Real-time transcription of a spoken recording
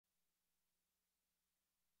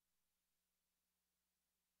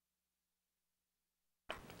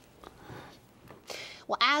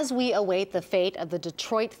Well, as we await the fate of the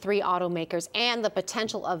Detroit 3 automakers and the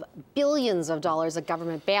potential of billions of dollars of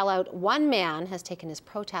government bailout, one man has taken his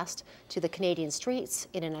protest to the Canadian streets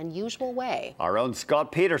in an unusual way. Our own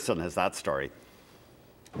Scott Peterson has that story.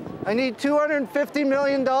 I need $250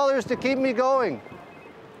 million to keep me going.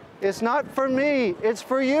 It's not for me, it's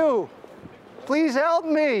for you. Please help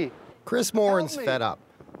me. Chris Morren's fed up.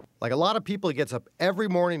 Like a lot of people, he gets up every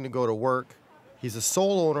morning to go to work. He's a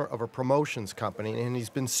sole owner of a promotions company, and he's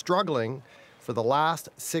been struggling for the last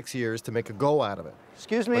 6 years to make a go out of it.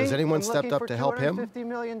 Excuse me? But has anyone stepped up to help him?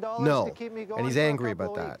 No, and he's angry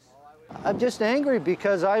about that. I'm just angry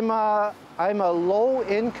because I'm a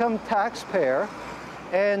low-income taxpayer,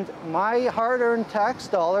 and my hard-earned tax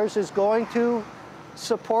dollars is going to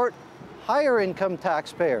support higher-income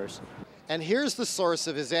taxpayers. And here's the source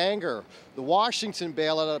of his anger. The Washington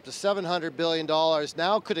bailout up to $700 billion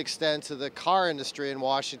now could extend to the car industry in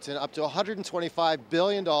Washington up to $125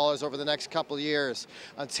 billion over the next couple of years.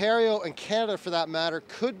 Ontario and Canada, for that matter,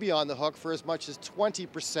 could be on the hook for as much as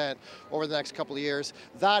 20% over the next couple of years.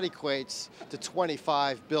 That equates to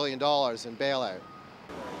 $25 billion in bailout.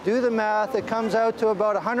 Do the math, it comes out to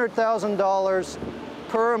about $100,000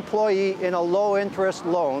 per employee in a low-interest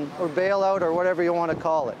loan, or bailout, or whatever you want to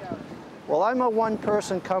call it. Well, I'm a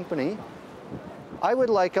one-person company. I would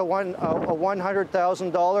like a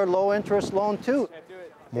 $100,000 low-interest loan, too.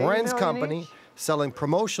 Morren's company, selling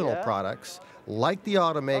promotional products, like the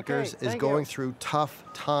automakers, is going through tough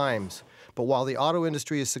times. But while the auto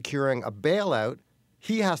industry is securing a bailout,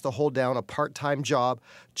 he has to hold down a part-time job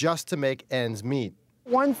just to make ends meet.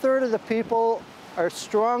 1/3 of the people are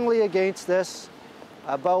strongly against this.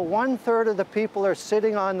 About 1/3 of the people are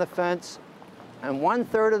sitting on the fence. And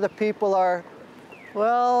 1/3 of the people are,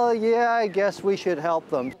 well, yeah, I guess we should help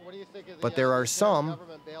them. But there are some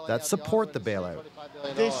that support the bailout.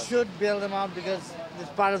 They should bail them out because it's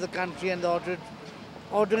part of the country, and the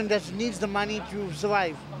auto industry needs the money to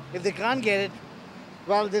survive. If they can't get it,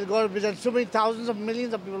 well, they'll go to so many thousands of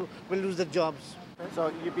millions of people will lose their jobs.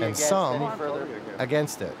 So you'd be and against some any further?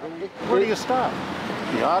 Against it. Where do you stop?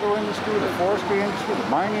 The auto industry, the forestry industry, the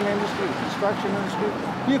mining industry, the construction industry.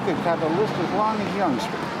 You could have a list as long as Yonge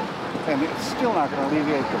Street, and it's still not going to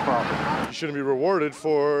alleviate the problem. You shouldn't be rewarded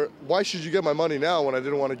for, why should you get my money now when I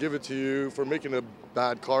didn't want to give it to you for making a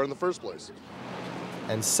bad car in the first place?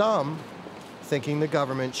 And some thinking the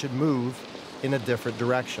government should move in a different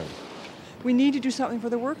direction. We need to do something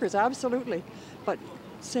for the workers, absolutely. But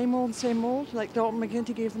same old, like Dalton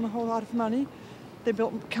McGuinty gave them a whole lot of money. They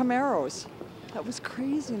built Camaros. That was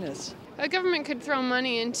craziness. The government could throw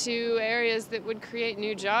money into areas that would create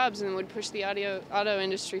new jobs and would push the auto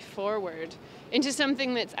industry forward into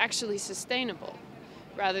something that's actually sustainable,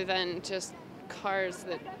 rather than just cars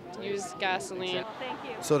that use gasoline. Thank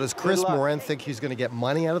you. So does Chris Morren think he's going to get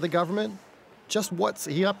money out of the government? Just what's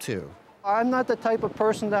he up to? I'm not the type of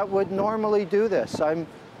person that would normally do this.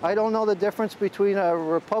 I don't know the difference between a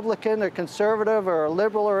Republican, a conservative, or a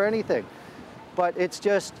liberal, or anything. But it's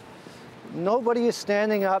just, nobody is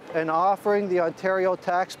standing up and offering the Ontario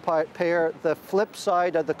taxpayer the flip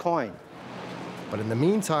side of the coin. But in the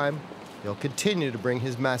meantime, he'll continue to bring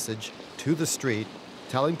his message to the street,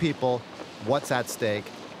 telling people what's at stake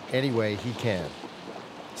any way he can.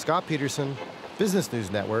 Scott Peterson, Business News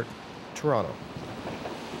Network, Toronto.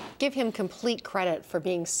 Give him complete credit for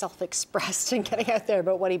being self-expressed and getting out there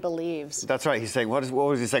about what he believes. That's right. He's saying, what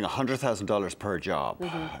was he saying, $100,000 per job?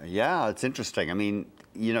 Yeah, it's interesting. I mean,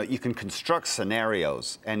 you know, you can construct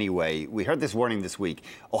scenarios anyway. We heard this warning this week.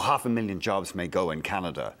 500,000 jobs may go in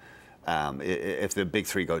Canada if the big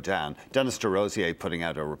three go down. Dennis DeRosier putting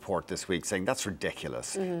out a report this week saying that's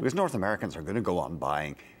ridiculous because North Americans are going to go on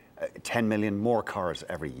buying 10 million more cars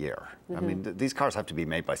every year. I mean, these cars have to be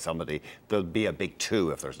made by somebody. There'll be a big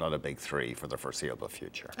two if there's not a big three for the foreseeable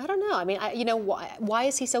future. I don't know. I mean, you know, why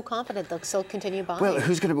is he so confident they'll still continue buying? Well,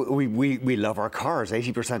 who's going to... We love our cars.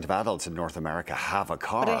 80% of adults in North America have a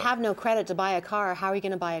car. But I have no credit to buy a car. How are you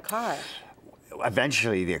going to buy a car?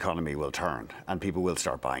 Eventually, the economy will turn and people will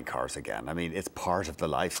start buying cars again. I mean, it's part of the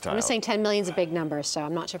lifestyle. I'm just saying 10 million is a big number, so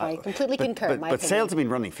I'm not sure if I completely concur. But sales have been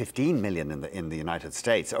running 15 million in the United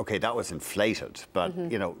States. Okay, that was inflated, but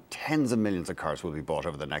you know, tens of millions of cars will be bought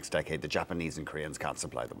over the next decade. The Japanese and Koreans can't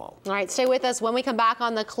supply them all. All right, stay with us. When we come back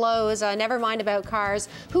on the close, never mind about cars.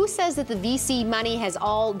 Who says that the VC money has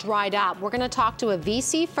all dried up? We're going to talk to a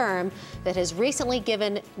VC firm that has recently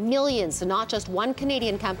given millions to not just one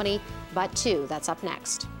Canadian company, but two. That's up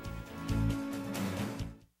next.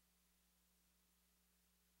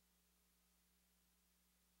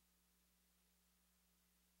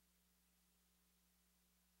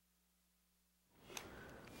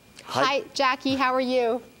 Hi, Jackie. How are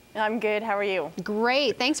you? I'm good. How are you?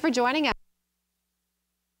 Great. Thanks for joining us.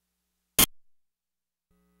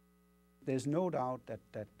 There's no doubt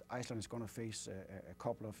that Iceland is going to face a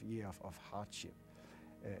couple of years of hardship.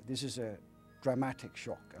 This is a dramatic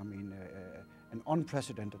shock. I mean, an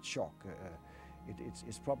unprecedented shock.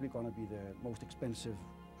 It's probably going to be the most expensive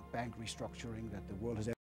bank restructuring that the world has ever